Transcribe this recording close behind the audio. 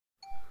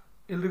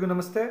ಎಲ್ರಿಗೂ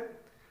ನಮಸ್ತೆ.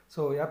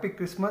 So happy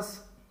Christmas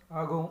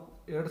ಹಾಗೂ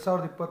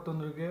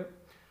 2021ಗೆ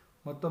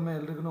ಮತ್ತೊಮ್ಮೆ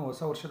ಎಲ್ರಿಗೂ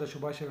ಹೊಸ ವರ್ಷದ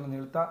ಶುಭಾಶಯಗಳನ್ನು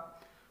ಹೇಳ್ತಾ,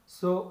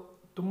 ಸೊ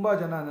ತುಂಬ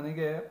ಜನ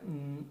ನನಗೆ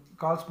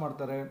ಕಾಲ್ಸ್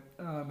ಮಾಡ್ತಾರೆ,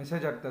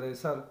 ಮೆಸೇಜ್ ಹಾಕ್ತಾರೆ,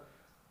 ಸರ್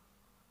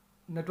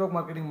ನೆಟ್ವರ್ಕ್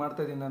ಮಾರ್ಕೆಟಿಂಗ್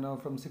ಮಾಡ್ತಾಯಿದ್ದೀನಿ ನಾನು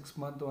from 6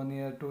 month 1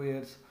 year 2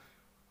 years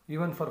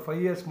even for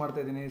 5 years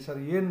ಮಾಡ್ತಾಯಿದ್ದೀನಿ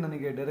ಸರ್, ಏನು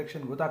ನನಗೆ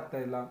ಡೈರೆಕ್ಷನ್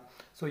ಗೊತ್ತಾಗ್ತಾ ಇಲ್ಲ,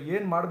 ಸೊ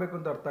ಏನು ಮಾಡಬೇಕು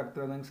ಅಂತ ಅರ್ಥ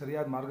ಆಗ್ತಿಲ್ಲ, ನನಗೆ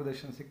ಸರಿಯಾದ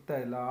ಮಾರ್ಗದರ್ಶನ ಸಿಗ್ತಾ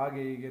ಇಲ್ಲ,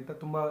 ಹಾಗೆ ಹೀಗೆ ಅಂತ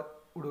ತುಂಬ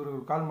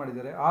ಹುಡುಗರು ಕಾಲ್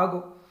ಮಾಡಿದ್ದಾರೆ.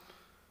 ಹಾಗೂ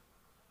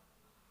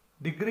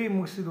ಡಿಗ್ರಿ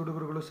ಮುಗಿಸಿದ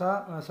ಹುಡುಗರುಗಳು ಸಹ,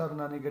 ಸರ್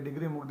ನಾನೀಗ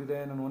ಡಿಗ್ರಿ ಮುಗಿದಿದೆ,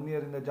 ನಾನು 1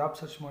 ಇಯರಿಂದ ಜಾಬ್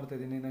ಸರ್ಚ್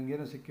ಮಾಡ್ತಾಯಿದ್ದೀನಿ,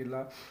 ನನಗೇನು ಸಿಕ್ಕಿಲ್ಲ,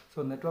 ಸೊ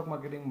ನೆಟ್ವರ್ಕ್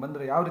ಮಾರ್ಕೆಟಿಂಗ್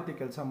ಬಂದರೆ ಯಾವ ರೀತಿ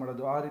ಕೆಲಸ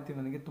ಮಾಡೋದು, ಆ ರೀತಿ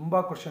ನನಗೆ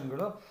ತುಂಬ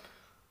ಕ್ವಶನ್ಗಳು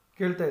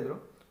ಕೇಳ್ತಾಯಿದ್ರು.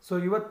 ಸೊ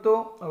ಇವತ್ತು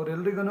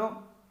ಅವರೆಲ್ರಿಗೂ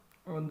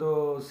ಒಂದು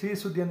ಸಿಹಿ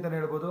ಸುದ್ದಿ ಅಂತಲೇ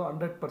ಹೇಳ್ಬೋದು,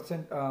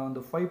 100%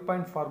 ಒಂದು 5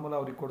 ಪಾಯಿಂಟ್ ಫಾರ್ಮುಲಾ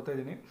ಅವ್ರಿಗೆ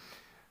ಕೊಡ್ತಾಯಿದ್ದೀನಿ.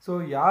 ಸೊ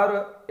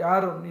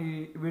ಯಾರು ಈ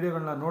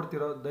ವಿಡಿಯೋಗಳನ್ನ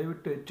ನೋಡ್ತಿರೋ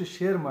ದಯವಿಟ್ಟು ಹೆಚ್ಚು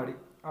ಶೇರ್ ಮಾಡಿ,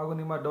 ಹಾಗೂ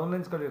ನಿಮ್ಮ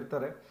ಡೌನ್ಲೈನ್ಸ್ಗಳು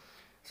ಇರ್ತಾರೆ,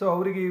 ಸೊ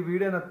ಅವರಿಗೆ ಈ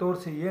ವಿಡಿಯೋನ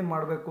ತೋರಿಸಿ ಏನು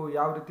ಮಾಡಬೇಕು,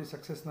 ಯಾವ ರೀತಿ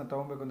ಸಕ್ಸಸ್ನ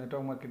ತೊಗೊಬೇಕು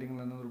ನೆಟ್ವರ್ಕ್ ಮಾರ್ಕೆಟಿಂಗ್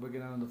ಅನ್ನೋದ್ರ ಬಗ್ಗೆ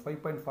ನಾನೊಂದು 5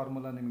 ಪಾಯಿಂಟ್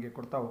ಫಾರ್ಮುಲಾ ನಿಮಗೆ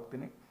ಕೊಡ್ತಾ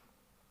ಹೋಗ್ತೀನಿ.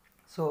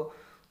 ಸೊ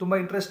ತುಂಬ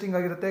ಇಂಟ್ರೆಸ್ಟಿಂಗ್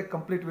ಆಗಿರುತ್ತೆ,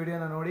 ಕಂಪ್ಲೀಟ್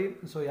ವಿಡಿಯೋನ ನೋಡಿ.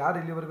 ಸೊ ಯಾರು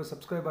ಇಲ್ಲಿವರೆಗೂ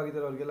ಸಬ್ಸ್ಕ್ರೈಬ್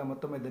ಆಗಿದ್ದಾರೋ ಅವರಿಗೆಲ್ಲ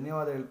ಮತ್ತೊಮ್ಮೆ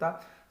ಧನ್ಯವಾದ ಹೇಳ್ತಾ,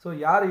 ಸೊ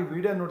ಯಾರು ಈ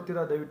ವಿಡಿಯೋ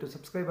ನೋಡ್ತೀರೋ ದಯವಿಟ್ಟು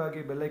ಸಬ್ಸ್ಕ್ರೈಬ್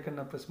ಆಗಿ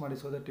ಬೆಲ್ಲೈಕನ್ನ ಪ್ರೆಸ್ ಮಾಡಿ,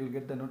 so that you will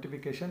get the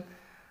notification.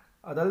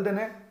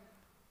 ಅದಲ್ಲದೆ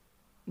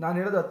ನಾನು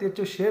ಹೇಳೋದು ಅತಿ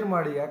ಹೆಚ್ಚು ಶೇರ್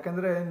ಮಾಡಿ,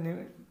 ಯಾಕಂದರೆ ನೀವು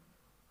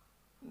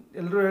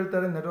ಎಲ್ಲರೂ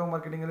ಹೇಳ್ತಾರೆ ನೆಟ್ವರ್ಕ್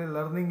ಮಾರ್ಕೆಟಿಂಗಲ್ಲಿ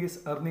ಲರ್ನಿಂಗ್ ಈಸ್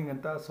ಅರ್ನಿಂಗ್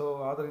ಅಂತ. ಸೊ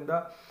ಆದ್ದರಿಂದ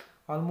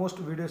ಆಲ್ಮೋಸ್ಟ್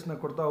ವೀಡಿಯೋಸ್ನ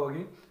ಕೊಡ್ತಾ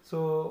ಹೋಗಿ. ಸೊ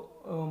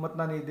ಮತ್ತು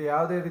ನಾನು ಇದು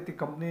ಯಾವುದೇ ರೀತಿ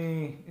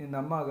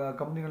ನಮ್ಮ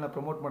ಕಂಪ್ನಿಗಳನ್ನ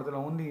ಪ್ರಮೋಟ್ ಮಾಡ್ತಿಲ್ಲ,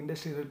 ಓನ್ಲಿ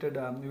ಇಂಡಸ್ಟ್ರಿ ರಿಲೇಟೆಡ್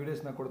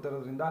ವೀಡಿಯೋಸ್ನ ಕೊಡ್ತಾ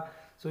ಇರೋದ್ರಿಂದ,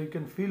 so you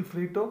can feel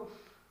free to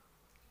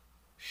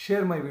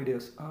share my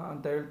videos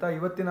ಅಂತ ಹೇಳ್ತಾ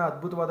ಇವತ್ತಿನ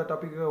ಅದ್ಭುತವಾದ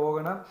ಟಾಪಿಕ್ಗೆ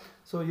ಹೋಗೋಣ.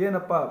 ಸೊ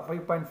ಏನಪ್ಪ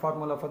 5 point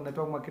formula for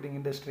network marketing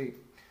industry.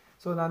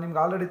 So ನಾನು ನಿಮ್ಗೆ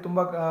ಆಲ್ರೆಡಿ ತುಂಬ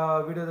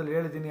ವೀಡಿಯೋದಲ್ಲಿ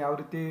ಹೇಳಿದ್ದೀನಿ ಯಾವ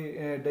ರೀತಿ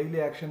ಡೈಲಿ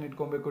ಆ್ಯಕ್ಷನ್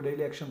ಇಟ್ಕೊಬೇಕು,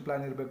 ಡೈಲಿ ಆ್ಯಕ್ಷನ್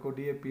ಪ್ಲ್ಯಾನ್ ಇರಬೇಕು,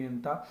 DAP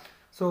ಅಂತ.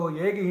 ಸೊ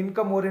ಹೇಗೆ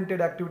ಇನ್ಕಮ್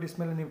ಓರಿಯೆಂಟೆಡ್ ಆ್ಯಕ್ಟಿವಿಟೀಸ್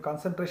ಮೇಲೆ ನೀವು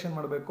ಕಾನ್ಸಂಟ್ರೇಷನ್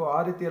ಮಾಡಬೇಕು, ಆ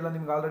ರೀತಿ ಎಲ್ಲ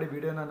ನಿಮ್ಗೆ ಆಲ್ರೆಡಿ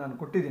ವೀಡಿಯೋನ ನಾನು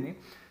ಕೊಟ್ಟಿದ್ದೀನಿ.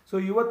 ಸೊ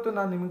ಇವತ್ತು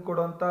ನಾನು ನಿಮಗೆ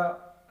ಕೊಡುವಂಥ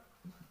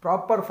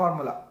ಪ್ರಾಪರ್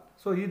ಫಾರ್ಮುಲಾ,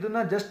 ಸೊ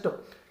ಇದನ್ನು ಜಸ್ಟ್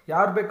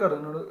ಯಾರು ಬೇಕಾದ್ರು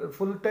ನೋಡು,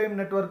 full time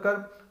networker,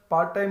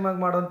 part time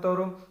ಆಗಿ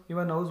ಮಾಡೋಂಥವ್ರು,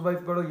 ಇವನ್ ಹೌಸ್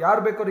ವೈಫ್ಗಳು,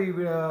 ಯಾರು ಬೇಕಾದ್ರು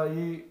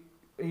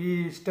ಈ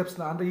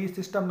ಸ್ಟೆಪ್ಸ್ನ ಅಂದರೆ ಈ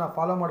ಸಿಸ್ಟಮ್ನ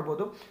ಫಾಲೋ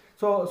ಮಾಡ್ಬೋದು.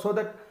 ಸೊ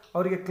ದಟ್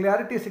ಅವರಿಗೆ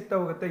ಕ್ಲಾರಿಟಿ ಸಿಗ್ತಾ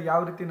ಹೋಗುತ್ತೆ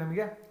ಯಾವ ರೀತಿ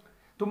ನಮಗೆ.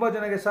 ತುಂಬ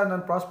ಜನಕ್ಕೆ ಸರ್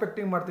ನಾನು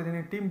ಪ್ರಾಸ್ಪೆಕ್ಟಿಂಗ್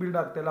ಮಾಡ್ತಿದ್ದೀನಿ, ಟೀಮ್ ಬಿಲ್ಡ್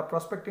ಆಗ್ತಾಯಿಲ್ಲ,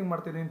 ಪ್ರಾಸ್ಪೆಕ್ಟಿಂಗ್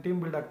ಮಾಡ್ತಿದ್ದೀನಿ, ಟೀಮ್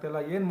ಬಿಲ್ಡ್ ಆಗ್ತಾಯಿಲ್ಲ,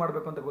 ಏನು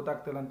ಮಾಡಬೇಕು ಅಂತ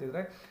ಗೊತ್ತಾಗ್ತಿಲ್ಲ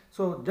ಅಂತಿದ್ರೆ,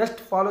 so just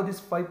follow this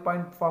 5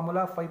 point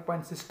formula, 5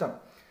 point system,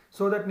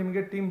 so that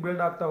ನಿಮಗೆ ಟೀಮ್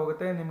ಬಿಲ್ಡ್ ಆಗ್ತಾ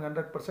ಹೋಗುತ್ತೆ, ನಿಮ್ಗೆ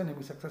 100%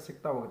 ನಿಮಗೆ ಸಕ್ಸಸ್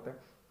ಸಿಗ್ತಾ ಹೋಗುತ್ತೆ.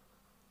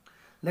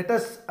 Let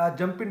us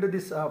jump in to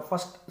this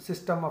first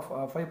system of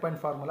 5 point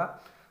formula.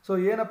 So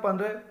ಏನಪ್ಪ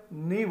ಅಂದರೆ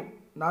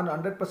ನಾನು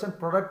 100%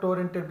 ಪ್ರಾಡಕ್ಟ್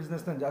ಓರಿಯೆಂಟೆಡ್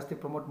ಬಿಸ್ನೆಸ್ನ ಜಾಸ್ತಿ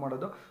ಪ್ರಮೋಟ್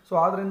ಮಾಡೋದು. ಸೊ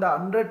ಆದ್ದರಿಂದ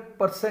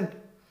 100%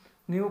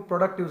 ನೀವು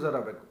ಪ್ರಾಡಕ್ಟ್ ಯೂಸರ್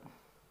ಆಗಬೇಕು.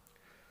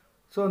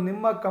 ಸೊ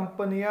ನಿಮ್ಮ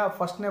ಕಂಪನಿಯ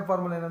ಫಸ್ಟ್ನೇ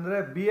ಫಾರ್ಮುಲಾ ಏನಂದರೆ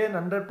B N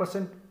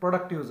 100%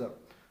 product user.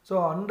 So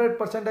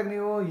 100%ಆಗಿ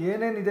ನೀವು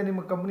ಏನೇನಿದೆ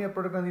ನಿಮ್ಮ ಕಂಪ್ನಿಯ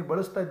ಪ್ರಾಡಕ್ಟ್ನ ನೀವು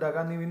ಬಳಸ್ತಾ ಇದ್ದಾಗ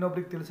ನೀವು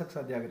ಇನ್ನೊಬ್ರಿಗೆ ತಿಳಿಸೋಕ್ಕೆ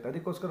ಸಾಧ್ಯ ಆಗುತ್ತೆ.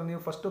 ಅದಕ್ಕೋಸ್ಕರ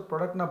ನೀವು ಫಸ್ಟು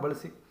ಪ್ರಾಡಕ್ಟ್ನ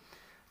ಬಳಸಿ.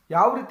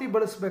 ಯಾವ ರೀತಿ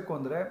ಬಳಸಬೇಕು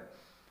ಅಂದರೆ,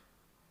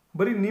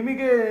 ಬರೀ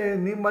ನಿಮಗೆ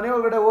ನಿಮ್ಮ ಮನೆ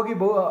ಒಳಗಡೆ ಹೋಗಿ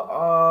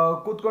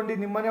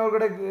ಕೂತ್ಕೊಂಡು ನಿಮ್ಮ ಮನೆ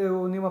ಒಳಗಡೆ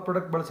ನಿಮ್ಮ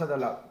ಪ್ರಾಡಕ್ಟ್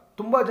ಬಳಸೋದಲ್ಲ.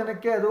 ತುಂಬ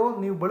ಜನಕ್ಕೆ ಅದು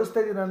ನೀವು ಬಳಸ್ತಾ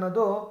ಇದ್ದೀರ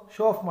ಅನ್ನೋದು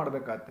ಶೋ ಆಫ್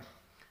ಮಾಡಬೇಕಾಗತ್ತೆ.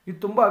 ಇದು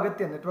ತುಂಬ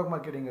ಅಗತ್ಯ ನೆಟ್ವರ್ಕ್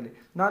ಮಾರ್ಕೆಟಿಂಗಲ್ಲಿ.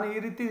 ನಾನು ಈ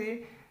ರೀತಿ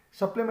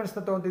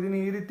ಸಪ್ಲಿಮೆಂಟ್ಸ್ನ ತೊಗೊತಿದ್ದೀನಿ,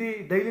 ಈ ರೀತಿ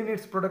ಡೈಲಿ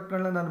ನೀಡ್ಸ್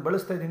ಪ್ರಾಡಕ್ಟ್ಗಳನ್ನ ನಾನು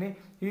ಬಳಸ್ತಾ ಇದ್ದೀನಿ,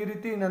 ಈ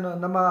ರೀತಿ ನಾನು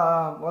ನಮ್ಮ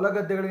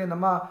ಹೊಲಗದ್ದೆಗಳಿಗೆ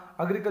ನಮ್ಮ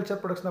ಅಗ್ರಿಕಲ್ಚರ್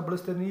ಪ್ರಾಡಕ್ಟ್ಸ್ನ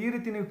ಬಳಸ್ತಾ ಇದ್ದೀನಿ, ಈ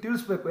ರೀತಿ ನೀವು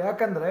ತಿಳಿಸ್ಬೇಕು.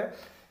 ಯಾಕಂದರೆ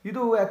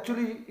ಇದು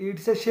actually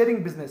it's A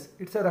sharing business,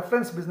 it's A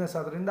reference business.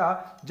 ಆದ್ದರಿಂದ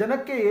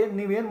ಜನಕ್ಕೆ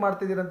ನೀವೇನು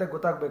ಮಾಡ್ತಿದ್ದೀರಂತ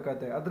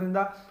ಗೊತ್ತಾಗಬೇಕಾಗತ್ತೆ.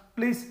 ಅದರಿಂದ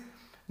ಪ್ಲೀಸ್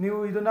ನೀವು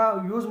ಇದನ್ನು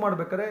ಯೂಸ್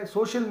ಮಾಡಬೇಕಾದ್ರೆ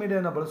ಸೋಷಿಯಲ್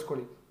ಮೀಡಿಯಾನ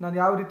ಬಳಸ್ಕೊಳ್ಳಿ. ನಾನು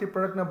ಯಾವ ರೀತಿ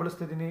ಪ್ರಾಡಕ್ಟ್ನ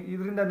ಬಳಸ್ತಿದ್ದೀನಿ,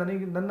 ಇದರಿಂದ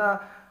ನನ್ನ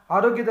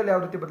ಆರೋಗ್ಯದಲ್ಲಿ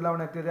ಯಾವ ರೀತಿ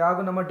ಬದಲಾವಣೆ ಆಗ್ತಿದೆ,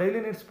 ಹಾಗೂ ನಮ್ಮ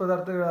ಡೈಲಿ ನೀಡ್ಸ್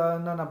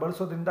ಪದಾರ್ಥಗಳನ್ನ ನಾನು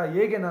ಬಳಸೋದ್ರಿಂದ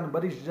ಹೇಗೆ ನಾನು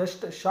ಬರೀ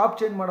ಜಸ್ಟ್ ಶಾಪ್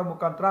ಚೇಂಜ್ ಮಾಡೋ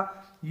ಮುಖಾಂತರ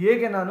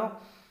ಹೇಗೆ ನಾನು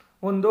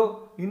ಒಂದು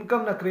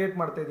ಇನ್ಕಮ್ನ ಕ್ರಿಯೇಟ್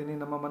ಮಾಡ್ತಾಯಿದ್ದೀನಿ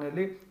ನಮ್ಮ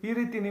ಮನೆಯಲ್ಲಿ. ಈ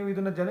ರೀತಿ ನೀವು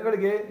ಇದನ್ನು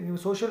ಜನಗಳಿಗೆ ನೀವು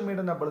ಸೋಷಿಯಲ್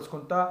ಮೀಡಿಯಾನ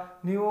ಬಳಸ್ಕೊತಾ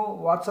ನೀವು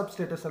ವಾಟ್ಸಪ್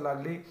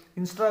ಸ್ಟೇಟಸಲ್ಲಾಗಲಿ,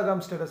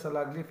 ಇನ್ಸ್ಟಾಗ್ರಾಮ್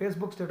ಸ್ಟೇಟಸಲ್ಲಾಗಲಿ,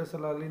 ಫೇಸ್ಬುಕ್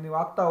ಸ್ಟೇಟಸಲ್ಲಾಗಲಿ ನೀವು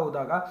ಆಗ್ತಾ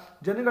ಹೋದಾಗ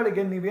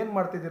ಜನಗಳಿಗೆ ನೀವೇನು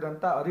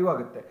ಮಾಡ್ತಿದ್ದೀರಂತ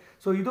ಅರಿವಾಗುತ್ತೆ.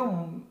 ಸೊ ಇದು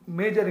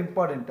major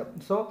important.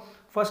 So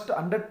first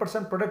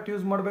 100% product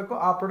use ಮಾಡಬೇಕು.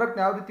 ಆ ಪ್ರಾಡಕ್ಟ್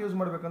ಯಾವ ರೀತಿ ಯೂಸ್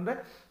ಮಾಡಬೇಕಂದ್ರೆ,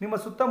 ನಿಮ್ಮ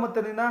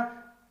ಸುತ್ತಮುತ್ತಲಿನ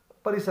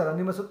ಪರಿಸರ,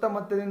 ನಿಮ್ಮ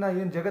ಸುತ್ತಮುತ್ತಲಿನ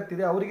ಏನು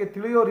ಜಗತ್ತಿದೆ ಅವರಿಗೆ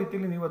ತಿಳಿಯೋ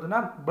ರೀತಿಯಲ್ಲಿ ನೀವು ಅದನ್ನು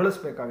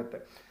ಬಳಸಬೇಕಾಗುತ್ತೆ.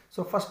 So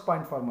first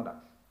point formula.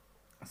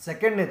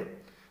 ಸೆಕೆಂಡ್ನೇದು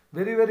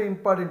very very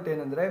important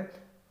ಏನಂದರೆ,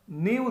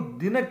 ನೀವು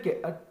ದಿನಕ್ಕೆ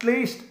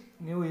ಅಟ್ಲೀಸ್ಟ್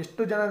ನೀವು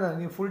ಎಷ್ಟು ಜನ,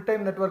 ನೀವು ಫುಲ್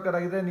ಟೈಮ್ ನೆಟ್ವರ್ಕರ್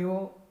ಆಗಿದ್ದರೆ ನೀವು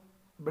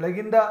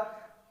ಬೆಳಗಿಂದ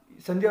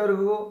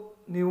ಸಂಜೆವರೆಗೂ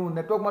ನೀವು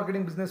ನೆಟ್ವರ್ಕ್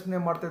ಮಾರ್ಕೆಟಿಂಗ್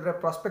ಬಿಸ್ನೆಸ್ನೇ ಮಾಡ್ತಾಯಿದ್ರೆ,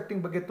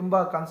 ಪ್ರಾಸ್ಪೆಕ್ಟಿಂಗ್ ಬಗ್ಗೆ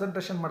ತುಂಬ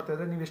ಕಾನ್ಸಂಟ್ರೇಷನ್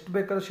ಮಾಡ್ತಾಯಿದ್ರೆ ನೀವು ಎಷ್ಟು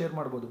ಬೇಕಾದ್ರೂ ಶೇರ್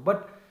ಮಾಡ್ಬೋದು.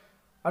 ಬಟ್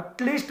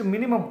ಅಟ್ಲೀಸ್ಟ್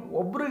ಮಿನಿಮಮ್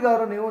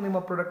ಒಬ್ರಿಗಾರು ನೀವು ನಿಮ್ಮ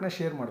ಪ್ರಾಡಕ್ಟ್ನ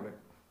ಶೇರ್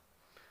ಮಾಡಬೇಕು.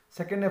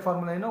 ಸೆಕೆಂಡ್ನೇ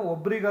ಫಾರ್ಮುಲಾ ಏನು,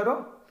 ಒಬ್ರಿಗಾರು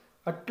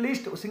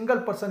ಅಟ್ಲೀಸ್ಟ್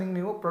ಸಿಂಗಲ್ ಪರ್ಸನಿಗೆ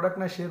ನೀವು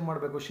ಪ್ರಾಡಕ್ಟ್ನ ಶೇರ್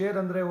ಮಾಡಬೇಕು. ಶೇರ್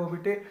ಅಂದರೆ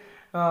ಹೋಗ್ಬಿಟ್ಟು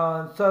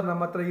ಸರ್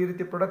ನಮ್ಮ ಹತ್ರ ಈ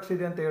ರೀತಿ ಪ್ರಾಡಕ್ಟ್ಸ್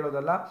ಇದೆ ಅಂತ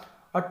ಹೇಳೋದಲ್ಲ.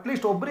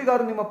 ಅಟ್ಲೀಸ್ಟ್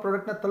ಒಬ್ರಿಗಾರು ನಿಮ್ಮ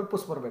ಪ್ರಾಡಕ್ಟ್ನ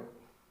ತಲುಪಿಸ್ಬರ್ಬೇಕು.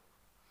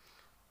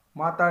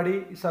 ಮಾತಾಡಿ,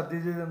 ಸರ್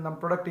ನಮ್ಮ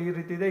ಪ್ರಾಡಕ್ಟ್ ಈ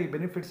ರೀತಿ ಇದೆ, ಈ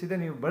ಬೆನಿಫಿಟ್ಸ್ ಇದೆ,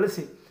 ನೀವು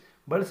ಬಳಸಿ.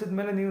 ಬಳಸಿದ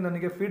ಮೇಲೆ ನೀವು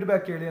ನನಗೆ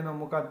ಫೀಡ್ಬ್ಯಾಕ್ ಹೇಳಿ ಅನ್ನೋ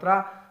ಮುಖಾಂತರ.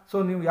 ಸೊ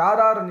ನೀವು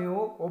ಯಾರು ನೀವು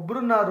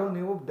ಒಬ್ರನ್ನಾರು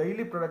ನೀವು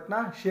ಡೈಲಿ ಪ್ರಾಡಕ್ಟ್ನ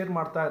ಶೇರ್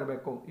ಮಾಡ್ತಾ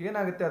ಇರಬೇಕು.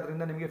 ಏನಾಗುತ್ತೆ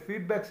ಅದರಿಂದ ನಿಮಗೆ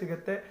ಫೀಡ್ಬ್ಯಾಕ್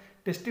ಸಿಗುತ್ತೆ,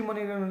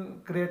 ಟೆಸ್ಟಿಮೋನಿಗಳು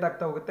ಕ್ರಿಯೇಟ್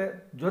ಆಗ್ತಾ ಹೋಗುತ್ತೆ.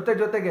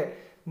 ಜೊತೆಗೆ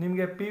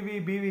ನಿಮಗೆ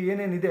PV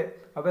ಏನೇನಿದೆ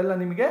ಅವೆಲ್ಲ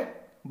ನಿಮಗೆ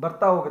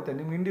ಬರ್ತಾ ಹೋಗುತ್ತೆ.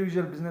 ನಿಮ್ಮ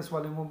ಇಂಡಿವಿಜುವಲ್ ಬಿಸ್ನೆಸ್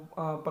ವಾಲ್ಯೂಮು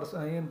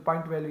ಏನು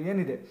ಪಾಯಿಂಟ್ ವ್ಯಾಲ್ಯೂ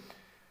ಏನಿದೆ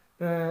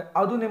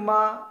ಅದು ನಿಮ್ಮ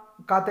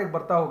ಖಾತೆಗೆ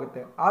ಬರ್ತಾ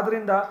ಹೋಗುತ್ತೆ.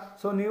 ಆದ್ದರಿಂದ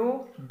ಸೊ ನೀವು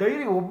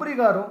ಡೈಲಿ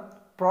ಒಬ್ರಿಗಾರು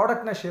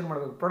ಪ್ರಾಡಕ್ಟ್ನ ಶೇರ್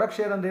ಮಾಡಬೇಕು. ಪ್ರಾಡಕ್ಟ್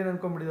ಶೇರ್ ಅಂದ್ರೆ ಏನು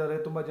ಅನ್ಕೊಂಡ್ಬಿಟ್ಟಿದ್ದಾರೆ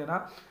ತುಂಬ ಜನ,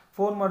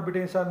 ಫೋನ್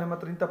ಮಾಡಿಬಿಟ್ಟು ಸರ್ ನಮ್ಮ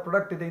ಹತ್ರ ಇಂಥ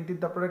ಪ್ರಾಡಕ್ಟ್ ಇದೆ,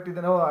 ಇಂಥ ಪ್ರಾಡಕ್ಟ್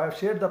ಇದೆ, ನಾವು I have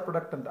share the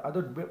product ಅಂತ.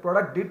 ಅದು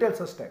ಪ್ರಾಡಕ್ಟ್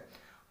ಡೀಟೇಲ್ಸ್ ಅಷ್ಟೇ.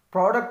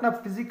 ಪ್ರಾಡಕ್ಟ್ನ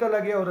ಫಿಸಿಕಲ್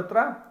ಆಗಿ ಅವ್ರ ಹತ್ರ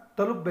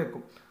ತಲುಪಬೇಕು.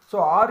 ಸೊ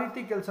ಆ ರೀತಿ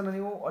ಕೆಲಸನ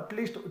ನೀವು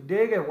ಅಟ್ಲೀಸ್ಟ್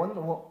ಡೇಗೆ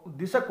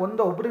ದಿವಸಕ್ಕೆ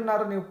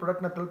ಒಬ್ಬರನ್ನಾರು ನೀವು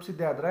ಪ್ರಾಡಕ್ಟ್ನ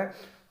ತಲುಪಿಸಿದ್ದೆ ಆದರೆ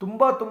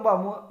ತುಂಬ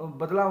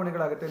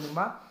ಬದಲಾವಣೆಗಳಾಗುತ್ತೆ ನಿಮ್ಮ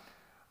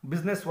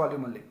ಬಿಸ್ನೆಸ್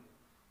ವಾಲ್ಯೂಮಲ್ಲಿ.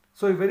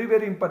 So very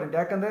important.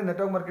 ಯಾಕಂದರೆ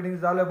network marketing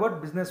is all about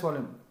business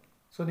volume.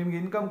 So ನಿಮಗೆ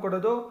ಇನ್ಕಮ್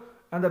ಕೊಡೋದು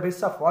on the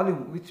base of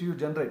volume which you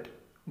generate.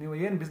 ನೀವು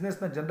ಏನು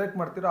ಬಿಸ್ನೆಸ್ನ ಜನರೇಟ್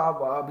ಮಾಡ್ತೀರೋ ಆ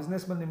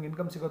ಬಿಸ್ನೆಸ್ ಮೇಲೆ ನಿಮ್ಗೆ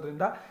ಇನ್ಕಮ್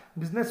ಸಿಗೋದ್ರಿಂದ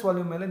ಬಿಸ್ನೆಸ್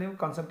ವಾಲ್ಯೂಮ್ ಮೇಲೆ ನೀವು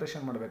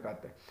ಕಾನ್ಸಂಟ್ರೇಷನ್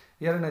ಮಾಡಬೇಕಾಗತ್ತೆ.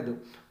 ಎರಡನೇದು.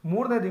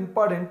 ಮೂರನೇದು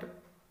ಇಂಪಾರ್ಟೆಂಟ್,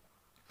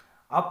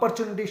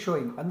 ಆಪರ್ಚುನಿಟಿ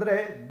ಶೋಯಿಂಗ್. ಅಂದರೆ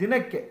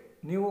ದಿನಕ್ಕೆ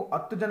ನೀವು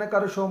 10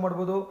 ಜನಕ್ಕಾರು ಶೋ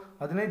ಮಾಡ್ಬೋದು,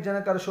 15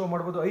 ಜನಕ್ಕಾರು ಶೋ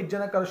ಮಾಡ್ಬೋದು, 5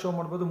 ಜನಕ್ಕಾರು ಶೋ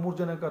ಮಾಡ್ಬೋದು, 3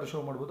 ಜನಕ್ಕಾರು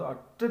ಶೋ ಮಾಡ್ಬೋದು.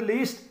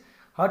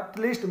 At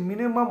least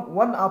minimum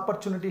 1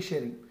 opportunity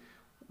sharing.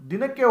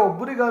 ದಿನಕ್ಕೆ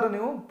ಒಬ್ಬರಿಗಾರು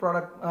ನೀವು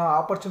ಪ್ರಾಡಕ್ಟ್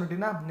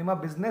ಆಪರ್ಚುನಿಟಿನ, ನಿಮ್ಮ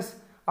ಬಿಸ್ನೆಸ್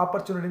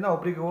ಆಪರ್ಚುನಿಟಿನ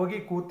ಒಬ್ಬರಿಗೆ ಹೋಗಿ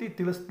ಕೂತಿ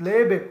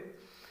ತಿಳಿಸ್ಲೇಬೇಕು.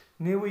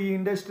 ನೀವು ಈ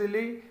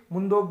ಇಂಡಸ್ಟ್ರೀಲಿ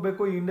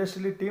ಮುಂದೋಗಬೇಕು, ಈ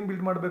ಇಂಡಸ್ಟ್ರೀಲಿ ಟೀಮ್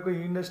ಬಿಲ್ಡ್ ಮಾಡಬೇಕು, ಈ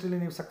ಇಂಡಸ್ಟ್ರೀಲಿ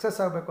ನೀವು ಸಕ್ಸಸ್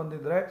ಆಗಬೇಕು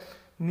ಅಂತಿದ್ರೆ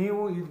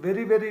ನೀವು ಇದು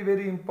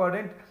ವೆರಿ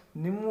ಇಂಪಾರ್ಟೆಂಟ್.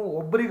 ನಿಮ್ಮ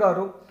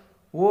ಒಬ್ಬರಿಗಾರು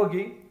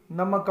ಹೋಗಿ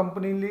ನಮ್ಮ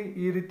ಕಂಪ್ನಿಲಿ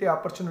ಈ ರೀತಿ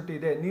ಆಪರ್ಚುನಿಟಿ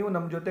ಇದೆ, ನೀವು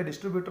ನಮ್ಮ ಜೊತೆ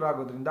ಡಿಸ್ಟ್ರಿಬ್ಯೂಟರ್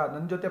ಆಗೋದ್ರಿಂದ,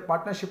 ನನ್ನ ಜೊತೆ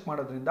ಪಾರ್ಟ್ನರ್ಶಿಪ್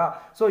ಮಾಡೋದ್ರಿಂದ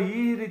ಸೊ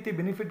ಈ ರೀತಿ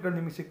ಬೆನಿಫಿಟ್ಗಳು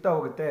ನಿಮಗೆ ಸಿಗ್ತಾ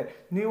ಹೋಗುತ್ತೆ.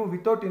 ನೀವು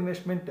ವಿತೌಟ್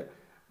ಇನ್ವೆಸ್ಟ್ಮೆಂಟ್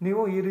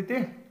ನೀವು ಈ ರೀತಿ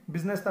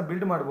ಬಿಸ್ನೆಸ್ನ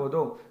ಬಿಲ್ಡ್ ಮಾಡ್ಬೋದು.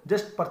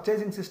 ಜಸ್ಟ್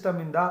ಪರ್ಚೇಸಿಂಗ್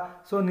ಸಿಸ್ಟಮಿಂದ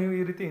ಸೊ ನೀವು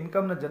ಈ ರೀತಿ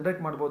ಇನ್ಕಮ್ನ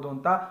ಜನ್ರೇಟ್ ಮಾಡ್ಬೋದು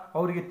ಅಂತ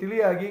ಅವರಿಗೆ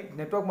ತಿಳಿಯಾಗಿ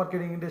ನೆಟ್ವರ್ಕ್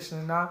ಮಾರ್ಕೆಟಿಂಗ್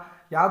ಇಂಡಸ್ಟ್ರಿನ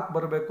ಯಾಕೆ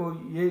ಬರಬೇಕು,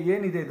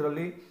 ಏನಿದೆ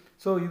ಇದರಲ್ಲಿ,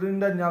 ಸೊ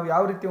ಇದರಿಂದ ನಾವು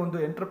ಯಾವ ರೀತಿ ಒಂದು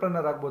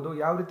ಎಂಟರ್ಪ್ರನರ್ ಆಗ್ಬೋದು,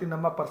 ಯಾವ ರೀತಿ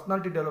ನಮ್ಮ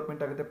ಪರ್ಸನಾಲಿಟಿ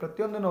ಡೆವಲಪ್ಮೆಂಟ್ ಆಗುತ್ತೆ,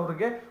 ಪ್ರತಿಯೊಂದನ್ನು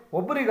ಅವರಿಗೆ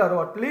ಒಬ್ಬರಿಗಾರು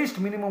ಅಟ್ಲೀಸ್ಟ್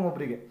ಮಿನಿಮಮ್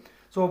ಒಬ್ಬರಿಗೆ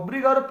ಸೊ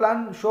ಒಬ್ಬರಿಗಾರು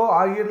ಪ್ಲ್ಯಾನ್ ಶೋ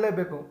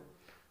ಆಗಿರಲೇಬೇಕು.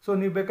 ಸೊ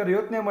ನೀವು ಬೇಕಾದ್ರೆ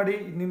ಯೋಚನೆ ಮಾಡಿ,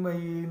 ನಿಮ್ಮ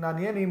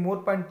ನಾನೇನು ಈ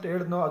 3 ಪಾಯಿಂಟ್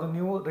ಹೇಳಿದ್ನೋ ಅದು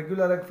ನೀವು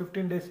ರೆಗ್ಯುಲರಾಗಿ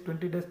 15 ಡೇಸ್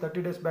 20 ಡೇಸ್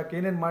 30 ಡೇಸ್ ಬ್ಯಾಕ್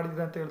ಏನೇನು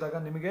ಮಾಡಿದ್ರಿ ಅಂತ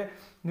ಹೇಳಿದಾಗ ನಿಮಗೆ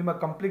ನಿಮ್ಮ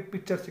ಕಂಪ್ಲೀಟ್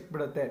ಪಿಕ್ಚರ್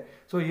ಸಿಕ್ಬಿಡುತ್ತೆ.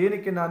 ಸೊ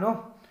ಏನಕ್ಕೆ ನಾನು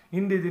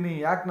ಹಿಂದಿದ್ದೀನಿ,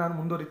 ಯಾಕೆ ನಾನು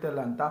ಮುಂದುವರಿತಾ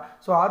ಇಲ್ಲ ಅಂತ.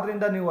 ಸೊ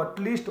ಆದ್ದರಿಂದ ನೀವು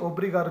ಅಟ್ಲೀಸ್ಟ್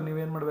ಒಬ್ರಿಗಾರು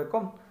ನೀವೇನು ಮಾಡಬೇಕು,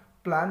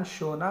 ಪ್ಲ್ಯಾನ್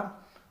ಶೋನ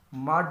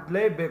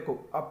ಮಾಡಲೇಬೇಕು.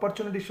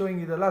 ಅಪರ್ಚುನಿಟಿ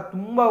ಶೋಯಿಂಗ್ ಇದೆಲ್ಲ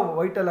ತುಂಬ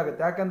ವೈಟಲ್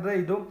ಆಗುತ್ತೆ. ಯಾಕಂದರೆ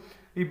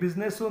ಈ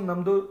ಬಿಸ್ನೆಸ್ಸು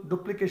ನಮ್ಮದು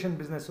ಡುಪ್ಲಿಕೇಶನ್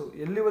ಬಿಸ್ನೆಸ್ಸು.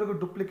 ಎಲ್ಲಿವರೆಗೂ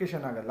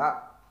ಡುಪ್ಲಿಕೇಶನ್ ಆಗಲ್ಲ,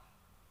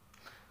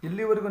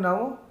 ಎಲ್ಲಿವರೆಗೂ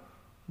ನಾವು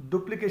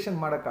ಡುಪ್ಲಿಕೇಶನ್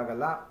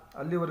ಮಾಡೋಕ್ಕಾಗಲ್ಲ,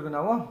 ಅಲ್ಲಿವರೆಗೂ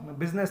ನಾವು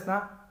ಬಿಸ್ನೆಸ್ನ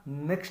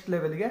ನೆಕ್ಸ್ಟ್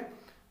ಲೆವೆಲ್ಗೆ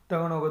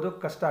ತಗೊಂಡೋಗೋದು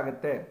ಕಷ್ಟ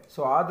ಆಗುತ್ತೆ. ಸೊ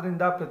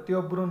ಆದ್ದರಿಂದ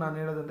ಪ್ರತಿಯೊಬ್ಬರು ನಾನು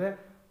ಹೇಳೋದಂದರೆ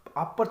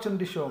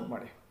ಆಪರ್ಚುನಿಟಿ ಶೋ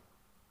ಮಾಡಿ,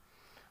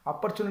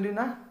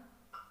 ಆಪರ್ಚುನಿಟಿನ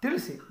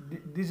ತಿಳಿಸಿ,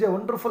 ದಿಸ್ ಎ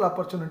ವಂಡರ್ಫುಲ್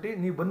ಆಪರ್ಚುನಿಟಿ,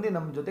 ನೀವು ಬಂದು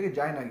ನಮ್ಮ ಜೊತೆಗೆ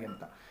ಜಾಯ್ನ್ ಆಗಿ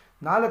ಅಂತ.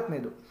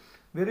 ನಾಲ್ಕನೇದು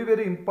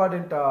ವೆರಿ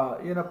ಇಂಪಾರ್ಟೆಂಟ್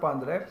ಏನಪ್ಪ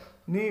ಅಂದರೆ,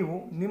 ನೀವು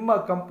ನಿಮ್ಮ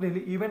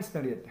ಕಂಪ್ನೀಲಿ ಈವೆಂಟ್ಸ್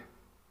ನಡೆಯುತ್ತೆ,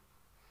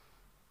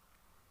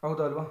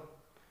 ಹೌದಲ್ವಾ?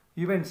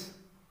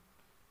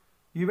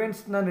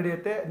 ಈವೆಂಟ್ಸ್ನ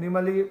ನಡೆಯುತ್ತೆ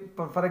ನಿಮ್ಮಲ್ಲಿ.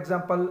 ಫಾರ್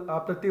ಎಕ್ಸಾಂಪಲ್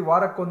ಪ್ರತಿ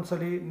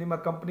ವಾರಕ್ಕೊಂದ್ಸಲಿ ನಿಮ್ಮ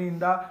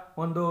ಕಂಪ್ನಿಯಿಂದ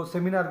ಒಂದು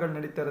ಸೆಮಿನಾರ್ಗಳು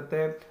ನಡೀತಾ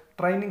ಇರುತ್ತೆ,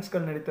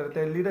 ಟ್ರೈನಿಂಗ್ಸ್ಗಳು ನಡೀತಾ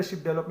ಇರುತ್ತೆ,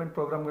 ಲೀಡರ್ಶಿಪ್ ಡೆವಲಪ್ಮೆಂಟ್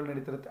ಪ್ರೋಗ್ರಾಮ್ಗಳು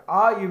ನಡೀತಾ ಇರುತ್ತೆ.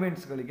 ಆ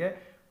ಈವೆಂಟ್ಸ್ಗಳಿಗೆ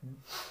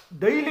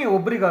ಡೈಲಿ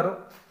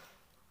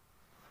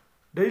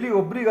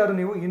ಒಬ್ರಿಗಾರು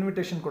ನೀವು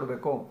ಇನ್ವಿಟೇಷನ್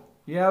ಕೊಡಬೇಕು.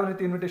 ಯಾವ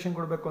ರೀತಿ ಇನ್ವಿಟೇಷನ್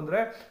ಕೊಡಬೇಕು ಅಂದರೆ,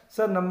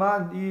 ಸರ್ ನಮ್ಮ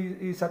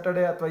ಈ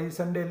ಸ್ಯಾಟರ್ಡೆ ಅಥವಾ ಈ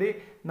ಸಂಡೇಲಿ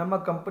ನಮ್ಮ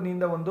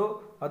ಕಂಪನಿಯಿಂದ ಒಂದು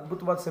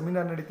ಅದ್ಭುತವಾದ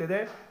ಸೆಮಿನಾರ್ ನಡೀತಿದೆ,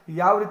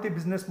 ಯಾವ ರೀತಿ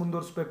ಬಿಸ್ನೆಸ್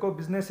ಮುಂದುವರಿಸಬೇಕು,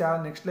 ಬಿಸ್ನೆಸ್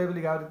ನೆಕ್ಸ್ಟ್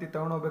ಲೆವೆಲ್ಗೆ ಯಾವ ರೀತಿ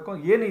ತಗೊಂಡೋಗ್ಬೇಕು,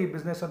 ಏನು ಈ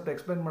ಬಿಸ್ನೆಸ್ ಅಂತ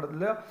ಎಕ್ಸ್ಪ್ಲೇನ್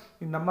ಮಾಡೋದಿಲ್ಲ,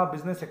 ನಮ್ಮ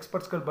ಬಿಸ್ನೆಸ್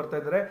ಎಕ್ಸ್ಪರ್ಟ್ಸ್ಗಳು ಬರ್ತಾ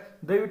ಇದ್ದಾರೆ,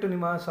 ದಯವಿಟ್ಟು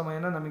ನಿಮ್ಮ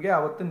ಸಮಯನ ನಮಗೆ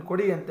ಅವತ್ತಿನ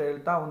ಕೊಡಿ ಅಂತ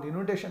ಹೇಳ್ತಾ ಒಂದು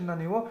ಇನ್ವಿಟೇಷನ್ನ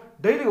ನೀವು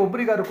ಡೈಲಿ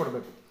ಒಬ್ರಿಗಾರು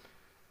ಕೊಡಬೇಕು.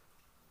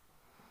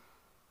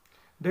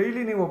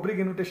 ಡೈಲಿ ನೀವು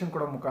ಒಬ್ರಿಗೆ ಇನ್ವಿಟೇಷನ್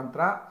ಕೊಡೋ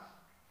ಮುಖಾಂತರ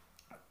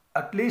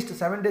ಅಟ್ಲೀಸ್ಟ್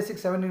 7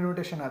 ಡೇಸಿಗೆ 7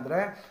 ಇನ್ವಿಟೇಷನ್ ಆದರೆ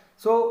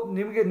ಸೊ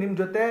ನಿಮಗೆ ನಿಮ್ಮ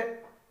ಜೊತೆ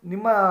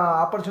ನಿಮ್ಮ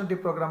ಆಪರ್ಚುನಿಟಿ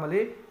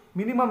ಪ್ರೋಗ್ರಾಮಲ್ಲಿ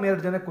ಮಿನಿಮಮ್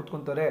 2 ಜನ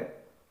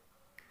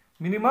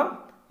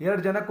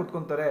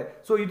ಕೂತ್ಕೊತಾರೆ.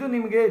 ಸೊ ಇದು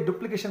ನಿಮಗೆ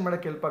ಡುಪ್ಲಿಕೇಶನ್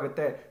ಮಾಡೋಕ್ಕೆ ಹೆಲ್ಪ್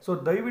ಆಗುತ್ತೆ. ಸೊ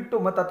ದಯವಿಟ್ಟು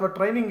ಅಥವಾ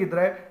ಟ್ರೈನಿಂಗ್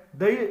ಇದ್ದರೆ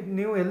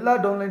ನೀವು ಎಲ್ಲ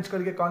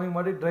ಡೌನ್ಲೈನ್ಸ್ಗಳಿಗೆ ಕಾಲಿಂಗ್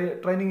ಮಾಡಿ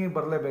ಟ್ರೈನಿಂಗಿಗೆ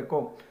ಬರಲೇಬೇಕು.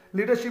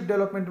 ಲೀಡರ್ಶಿಪ್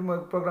ಡೆವಲಪ್ಮೆಂಟ್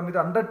ಪ್ರೋಗ್ರಾಮ್ ಇದೆ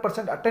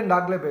 100% ಅಟೆಂಡ್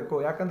ಆಗಲೇಬೇಕು.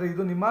 ಯಾಕಂದರೆ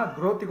ಇದು ನಿಮ್ಮ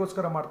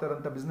ಗ್ರೋತಿಗೋಸ್ಕರ ಮಾಡ್ತಾ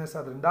ಇರೋಂಥ ಬಿಸ್ನೆಸ್.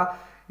 ಆದ್ದರಿಂದ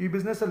ಈ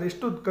ಬಿಸ್ನೆಸ್ಸಲ್ಲಿ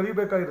ಎಷ್ಟು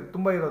ಕಲಿಬೇಕಾಗಿರುತ್ತೆ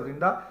ತುಂಬ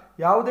ಇರೋದ್ರಿಂದ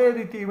ಯಾವುದೇ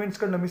ರೀತಿ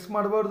ಇವೆಂಟ್ಸ್ಗಳನ್ನ ಮಿಸ್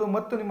ಮಾಡಬಾರ್ದು.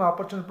 ಮತ್ತು ನಿಮ್ಮ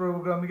ಆಪರ್ಚುನಿಟಿ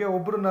ಪ್ರೋಗ್ರಾಮಿಗೆ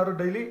ಒಬ್ಬರನ್ನಾರು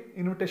ಡೈಲಿ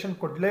ಇನ್ವಿಟೇಷನ್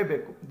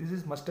ಕೊಡಲೇಬೇಕು. This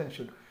is must and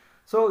should.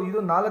 So ಇದು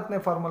 4ನೇ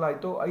ಫಾರ್ಮುಲಾ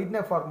ಆಯಿತು.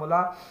 5ನೇ ಫಾರ್ಮುಲಾ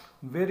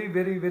ವೆರಿ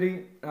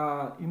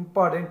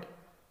ಇಂಪಾರ್ಟೆಂಟ್.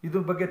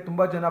 ಇದ್ರ ಬಗ್ಗೆ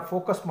ತುಂಬ ಜನ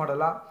ಫೋಕಸ್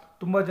ಮಾಡಲ್ಲ,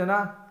 ತುಂಬ ಜನ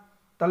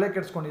ತಲೆ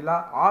ಕೆಡಿಸ್ಕೊಂಡಿಲ್ಲ.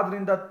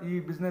 ಆದ್ದರಿಂದ ಈ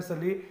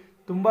ಬಿಸ್ನೆಸ್ಸಲ್ಲಿ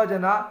ತುಂಬ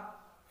ಜನ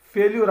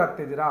ಫೇಲ್ಯೂರ್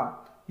ಆಗ್ತಾಯಿದ್ದೀರಾ.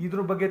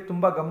 ಇದ್ರ ಬಗ್ಗೆ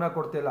ತುಂಬ ಗಮನ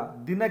ಕೊಡ್ತಿಲ್ಲ.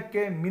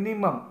 ದಿನಕ್ಕೆ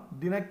ಮಿನಿಮಮ್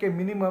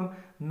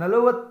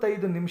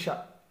 45 ನಿಮಿಷ,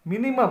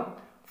 ಮಿನಿಮಮ್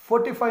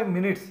 45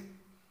 ಮಿನಿಟ್ಸ್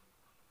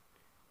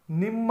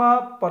ನಿಮ್ಮ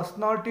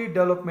ಪರ್ಸ್ನಾಲಿಟಿ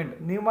ಡೆವಲಪ್ಮೆಂಟ್,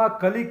 ನಿಮ್ಮ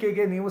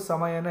ಕಲಿಕೆಗೆ ನೀವು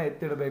ಸಮಯನ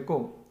ಎತ್ತಿಡಬೇಕು.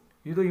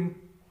 ಇದು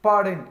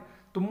ಇಂಪಾರ್ಟೆಂಟ್.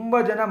 ತುಂಬ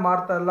ಜನ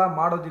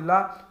ಮಾಡೋದಿಲ್ಲ,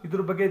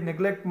 ಇದ್ರ ಬಗ್ಗೆ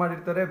ನೆಗ್ಲೆಕ್ಟ್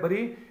ಮಾಡಿರ್ತಾರೆ. ಬರೀ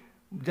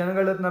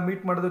ಜನಗಳನ್ನ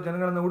ಮೀಟ್ ಮಾಡೋದು,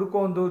 ಜನಗಳನ್ನು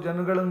ಹುಡ್ಕೊಂಡು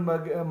ಜನಗಳನ್ನ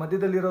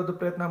ಮಧ್ಯದಲ್ಲಿರೋದು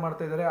ಪ್ರಯತ್ನ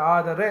ಮಾಡ್ತಾ ಇದ್ದಾರೆ.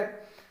 ಆದರೆ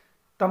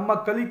ತಮ್ಮ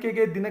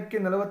ಕಲಿಕೆಗೆ ದಿನಕ್ಕೆ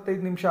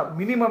 45 ನಿಮಿಷ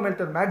ಮಿನಿಮಮ್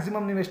ಹೇಳ್ತಾರೆ,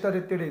 ಮ್ಯಾಕ್ಸಿಮಮ್ ನೀವು ಎಷ್ಟಾರು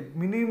ಎತ್ತಿಡಿ,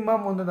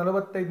 ಮಿನಿಮಮ್ ಒಂದು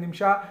 45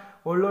 ನಿಮಿಷ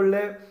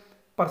ಒಳ್ಳೊಳ್ಳೆ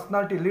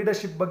ಪರ್ಸ್ನಾಲಿಟಿ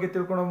ಲೀಡರ್ಶಿಪ್ ಬಗ್ಗೆ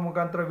ತಿಳ್ಕೊಳ್ಳೋ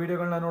ಮುಖಾಂತರ,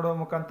 ವಿಡಿಯೋಗಳನ್ನ ನೋಡೋ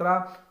ಮುಖಾಂತರ.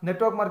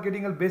 ನೆಟ್ವರ್ಕ್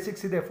ಮಾರ್ಕೆಟಿಂಗಲ್ಲಿ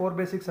ಬೇಸಿಕ್ಸ್ ಇದೆ, 4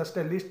 ಬೇಸಿಕ್ಸ್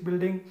ಅಷ್ಟೇ. List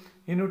building,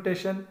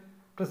 invitation,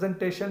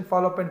 presentation,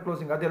 follow up and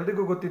closing,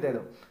 ಅದೆಲ್ಲರಿಗೂ ಗೊತ್ತಿದೆ.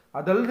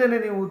 ಅದಲ್ಲದೆ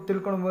ನೀವು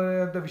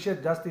ತಿಳ್ಕೊಳ್ಳೋಂಥ ವಿಷಯ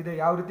ಜಾಸ್ತಿ ಇದೆ.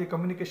 ಯಾವ ರೀತಿ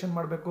ಕಮ್ಯುನಿಕೇಷನ್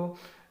ಮಾಡಬೇಕು,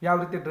 ಯಾವ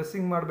ರೀತಿ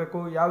ಡ್ರೆಸ್ಸಿಂಗ್ ಮಾಡಬೇಕು,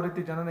 ಯಾವ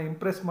ರೀತಿ ಜನನ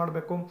ಇಂಪ್ರೆಸ್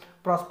ಮಾಡಬೇಕು,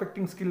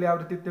 ಪ್ರಾಸ್ಪೆಕ್ಟಿಂಗ್ ಸ್ಕಿಲ್ ಯಾವ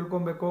ರೀತಿ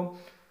ತಿಳ್ಕೊಬೇಕು,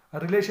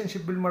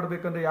 ರಿಲೇಷನ್ಶಿಪ್ ಬಿಲ್ಡ್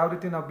ಮಾಡಬೇಕಂದ್ರೆ ಯಾವ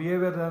ರೀತಿ ನಾವು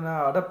ಬಿಹೇವಿಯರ್ನ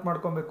ಅಡಾಪ್ಟ್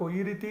ಮಾಡ್ಕೊಬೇಕು.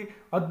 ಈ ರೀತಿ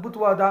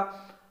ಅದ್ಭುತವಾದ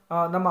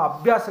ನಮ್ಮ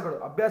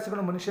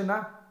ಅಭ್ಯಾಸಗಳು ಮನುಷ್ಯನ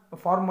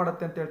ಫಾರ್ಮ್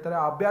ಮಾಡುತ್ತೆ ಅಂತ ಹೇಳ್ತಾರೆ.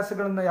 ಆ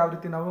ಅಭ್ಯಾಸಗಳನ್ನು ಯಾವ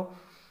ರೀತಿ ನಾವು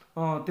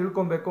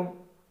ತಿಳ್ಕೊಬೇಕು,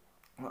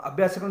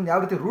 ಅಭ್ಯಾಸಗಳನ್ನ ಯಾವ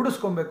ರೀತಿ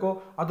ರೂಢಿಸ್ಕೊಬೇಕು,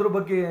 ಅದ್ರ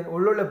ಬಗ್ಗೆ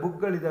ಒಳ್ಳೊಳ್ಳೆ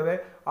ಬುಕ್ಗಳಿದ್ದಾವೆ.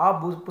 ಆ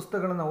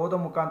ಪುಸ್ತಕಗಳನ್ನು ಓದೋ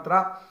ಮುಖಾಂತರ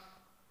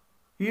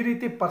ಈ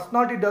ರೀತಿ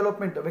ಪರ್ಸ್ನಾಲಿಟಿ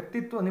ಡೆವಲಪ್ಮೆಂಟ್,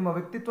 ನಿಮ್ಮ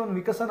ವ್ಯಕ್ತಿತ್ವವನ್ನು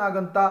ವಿಕಸನ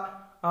ಆಗೋಂಥ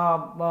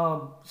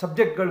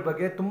ಸಬ್ಜೆಕ್ಟ್ಗಳ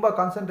ಬಗ್ಗೆ ತುಂಬ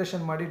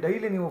ಕಾನ್ಸಂಟ್ರೇಷನ್ ಮಾಡಿ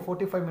ಡೈಲಿ ನೀವು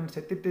 45 ಮಿನಿಟ್ಸ್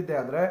ಎತ್ತಿಟ್ಟಿದ್ದೆ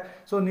ಆದರೆ,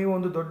 ಸೊ ನೀವು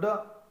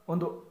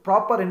ಒಂದು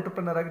ಪ್ರಾಪರ್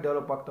ಎಂಟರ್ಪ್ರಿನರ್ ಆಗಿ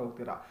ಡೆವಲಪ್ ಆಗ್ತಾ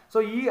ಹೋಗ್ತೀರಾ. ಸೊ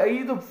ಈ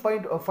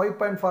 5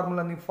 ಪಾಯಿಂಟ್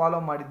ಫಾರ್ಮುಲಾ ನೀವು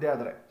ಫಾಲೋ ಮಾಡಿದ್ದೆ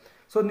ಆದರೆ,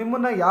 ಸೊ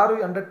ನಿಮ್ಮನ್ನು ಯಾರು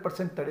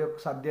 100%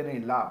 ತಡೆಯೋಕ್ಕೆ ಸಾಧ್ಯನೇ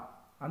ಇಲ್ಲ.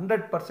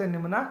 100%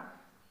 ನಿಮ್ಮನ್ನು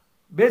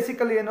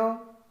ಬೇಸಿಕಲಿ ಏನು,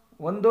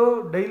 ಒಂದು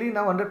ಡೈಲಿ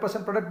ನಾವು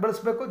 100% ಪ್ರಾಡಕ್ಟ್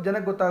ಬಳಸಬೇಕು,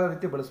 ಜನಕ್ಕೆ ಗೊತ್ತಾಗೋ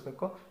ರೀತಿ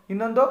ಬಳಸಬೇಕು.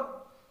 ಇನ್ನೊಂದು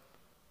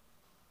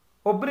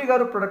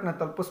ಒಬ್ರಿಗಾರು ಪ್ರಾಡಕ್ಟ್ನ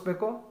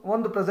ತಲುಪಿಸ್ಬೇಕು.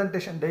 ಒಂದು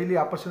ಪ್ರೆಸೆಂಟೇಷನ್ ಡೈಲಿ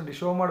ಆಪರ್ಚುನಿಟಿ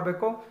ಶೋ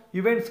ಮಾಡಬೇಕು.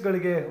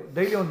 ಇವೆಂಟ್ಸ್ಗಳಿಗೆ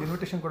ಡೈಲಿ ಒಂದು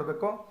ಇನ್ವಿಟೇಷನ್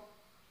ಕೊಡಬೇಕು.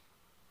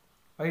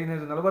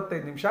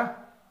 45 ನಿಮಿಷ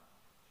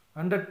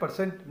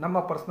 100% ನಮ್ಮ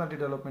ಪರ್ಸನಾಲಿಟಿ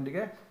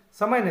ಡೆವಲಪ್ಮೆಂಟಿಗೆ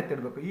ಸಮಯನ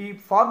ಎತ್ತಿಡಬೇಕು. ಈ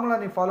ಫಾರ್ಮುಲಾ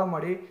ನೀವು ಫಾಲೋ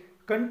ಮಾಡಿ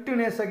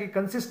ಕಂಟಿನ್ಯೂಸ್ ಆಗಿ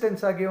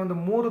ಕನ್ಸಿಸ್ಟೆನ್ಸ್ ಆಗಿ ಒಂದು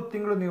 3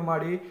 ತಿಂಗಳು ನೀವು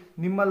ಮಾಡಿ,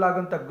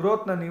 ನಿಮ್ಮಲ್ಲಾಗಂಥ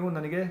ಗ್ರೋತ್ನ ನೀವು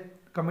ನನಗೆ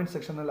ಕಮೆಂಟ್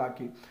ಸೆಕ್ಷನಲ್ಲಿ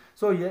ಹಾಕಿ.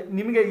 ಸೊ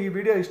ನಿಮಗೆ ಈ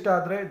ವಿಡಿಯೋ ಇಷ್ಟ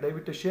ಆದರೆ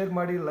ದಯವಿಟ್ಟು ಶೇರ್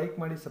ಮಾಡಿ, ಲೈಕ್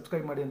ಮಾಡಿ,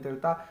 ಸಬ್ಸ್ಕ್ರೈಬ್ ಮಾಡಿ ಅಂತ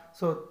ಹೇಳ್ತಾ,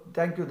 ಸೊ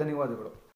ಥ್ಯಾಂಕ್ ಯು, ಧನ್ಯವಾದಗಳು.